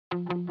The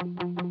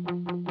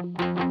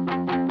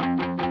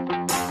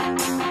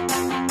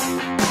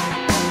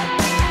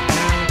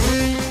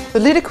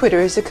Litter Quitter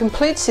is a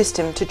complete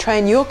system to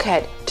train your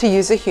cat to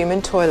use a human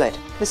toilet.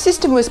 The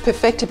system was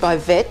perfected by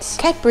vets,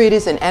 cat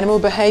breeders and animal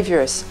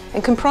behaviourists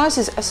and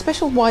comprises a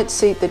special white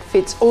seat that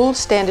fits all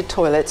standard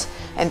toilets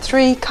and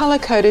 3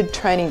 colour-coded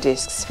training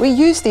discs. We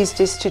use these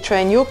discs to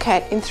train your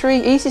cat in 3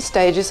 easy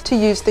stages to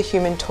use the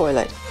human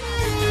toilet.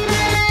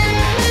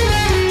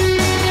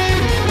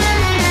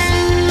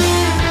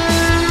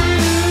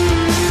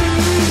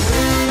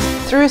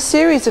 Through a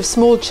series of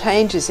small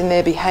changes in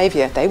their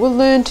behaviour, they will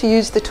learn to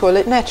use the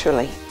toilet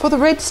naturally. For the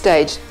red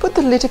stage, put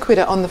the Litter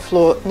Quitter on the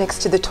floor next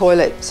to the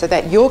toilet so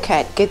that your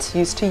cat gets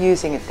used to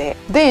using it there.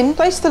 Then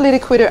place the Litter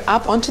Quitter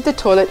up onto the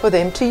toilet for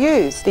them to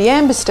use. The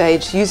amber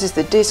stage uses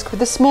the disc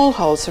with a small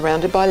hole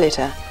surrounded by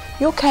litter.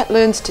 Your cat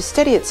learns to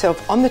steady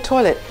itself on the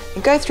toilet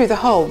and go through the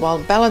hole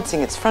while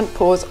balancing its front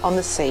paws on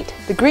the seat.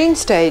 The green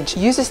stage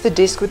uses the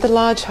disc with the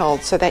large hole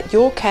so that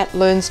your cat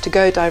learns to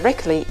go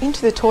directly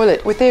into the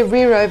toilet with their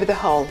rear over the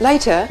hole.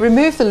 Later,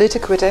 remove the Litter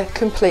Quitter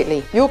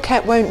completely. Your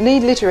cat won't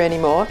need litter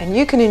anymore and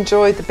you can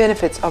enjoy the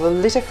benefits of a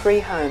litter-free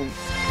home.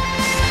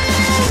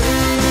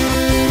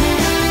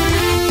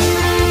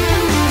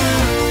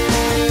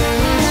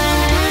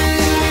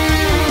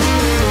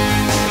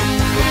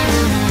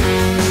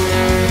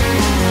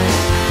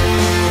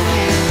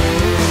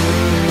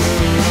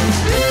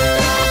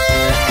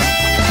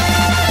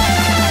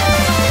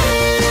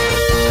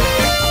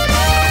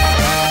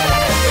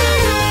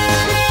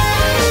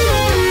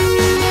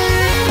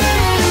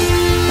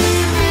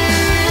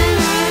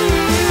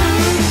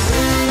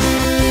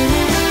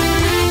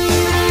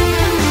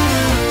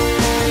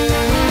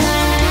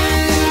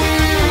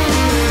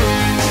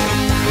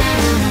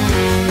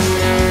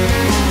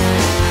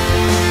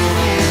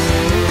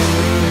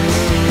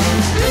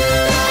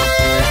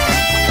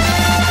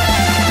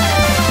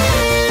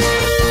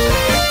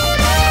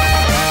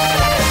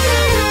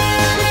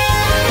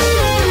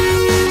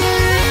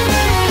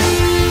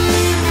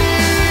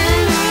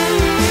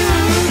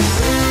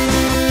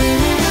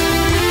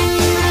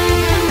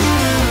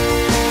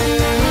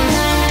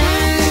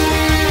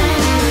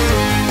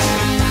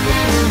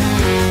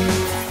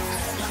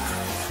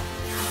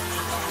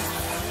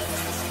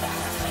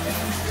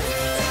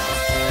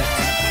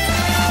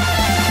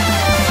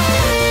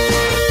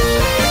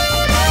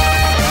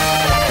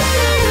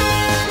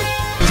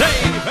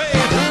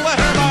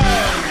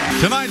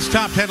 Tonight's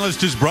Top 10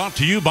 list is brought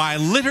to you by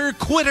Litter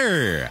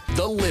Quitter.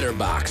 The litter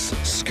box,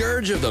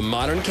 scourge of the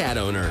modern cat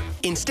owner.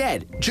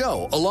 Instead,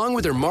 Jo, along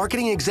with her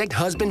marketing exec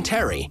husband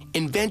Terry,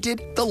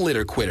 invented the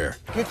Litter Quitter.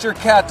 Get your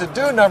cat to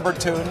do number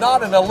 2,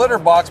 not in a litter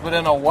box, but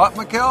in a what,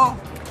 Mikkel?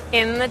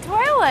 In the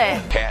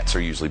toilet. Cats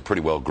are usually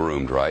pretty well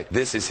groomed, right?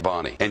 This is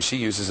Bonnie, and she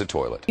uses a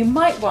toilet. You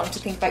might want to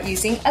think about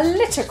using a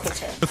Litter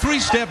Quitter. The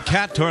 3-step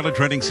cat toilet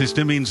training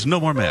system means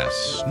no more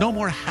mess, no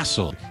more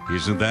hassle.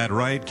 Isn't that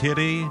right,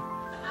 kitty?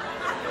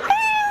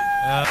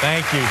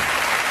 Thank you.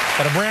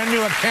 Got a brand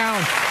new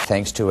account.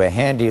 Thanks to a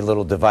handy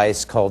little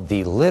device called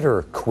the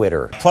Litter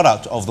Quitter.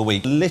 Product of the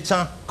week,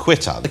 Litter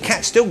Quitter. The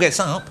cat still gets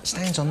up,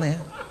 stands on there,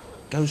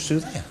 goes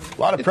through there.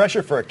 A lot of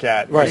pressure for a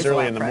cat this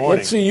early in the morning.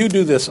 Let's see you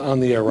do this on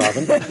the air,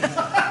 Robin.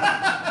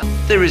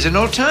 There is an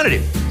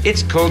alternative.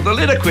 It's called the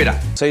Litter Quitter.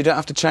 So you don't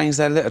have to change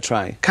their litter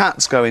tray.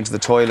 Cats go into the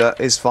toilet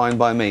is fine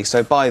by me,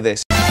 so buy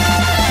this.